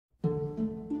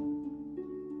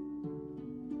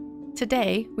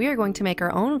Today, we are going to make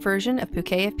our own version of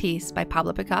Bouquet of Peace by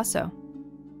Pablo Picasso.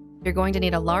 You're going to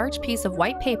need a large piece of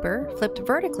white paper flipped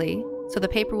vertically so the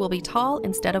paper will be tall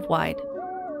instead of wide.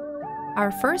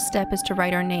 Our first step is to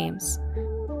write our names.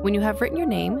 When you have written your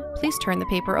name, please turn the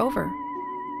paper over.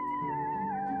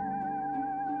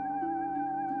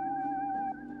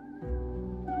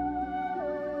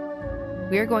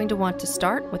 We are going to want to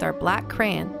start with our black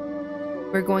crayon.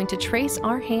 We're going to trace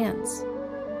our hands.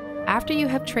 After you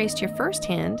have traced your first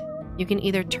hand, you can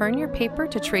either turn your paper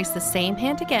to trace the same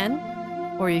hand again,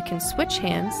 or you can switch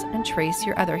hands and trace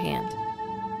your other hand.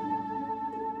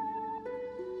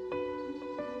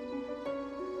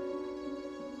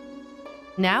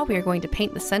 Now we are going to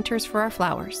paint the centers for our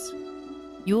flowers.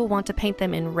 You will want to paint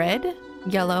them in red,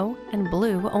 yellow, and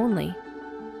blue only.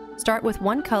 Start with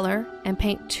one color and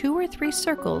paint 2 or 3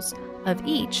 circles of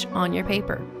each on your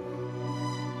paper.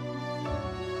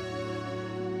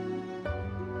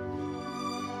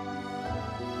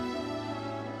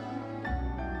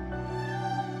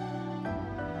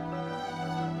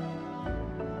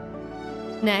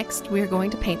 Next, we are going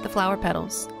to paint the flower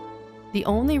petals. The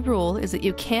only rule is that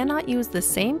you cannot use the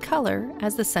same color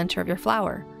as the center of your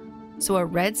flower, so a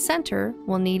red center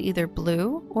will need either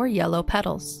blue or yellow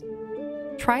petals.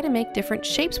 Try to make different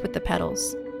shapes with the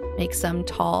petals. Make some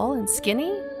tall and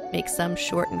skinny, make some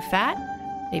short and fat,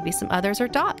 maybe some others are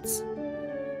dots.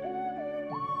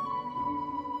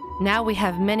 Now we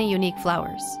have many unique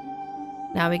flowers.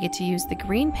 Now we get to use the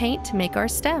green paint to make our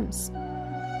stems.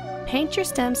 Paint your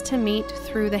stems to meet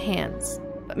through the hands,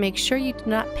 but make sure you do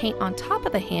not paint on top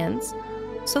of the hands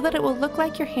so that it will look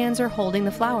like your hands are holding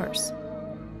the flowers.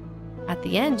 At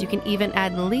the end, you can even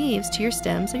add leaves to your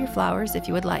stems or your flowers if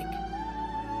you would like.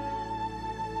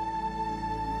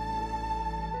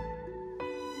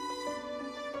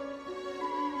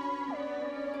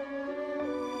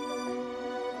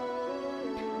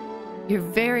 Your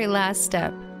very last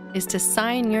step is to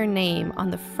sign your name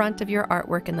on the front of your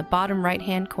artwork in the bottom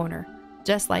right-hand corner,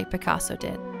 just like Picasso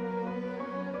did.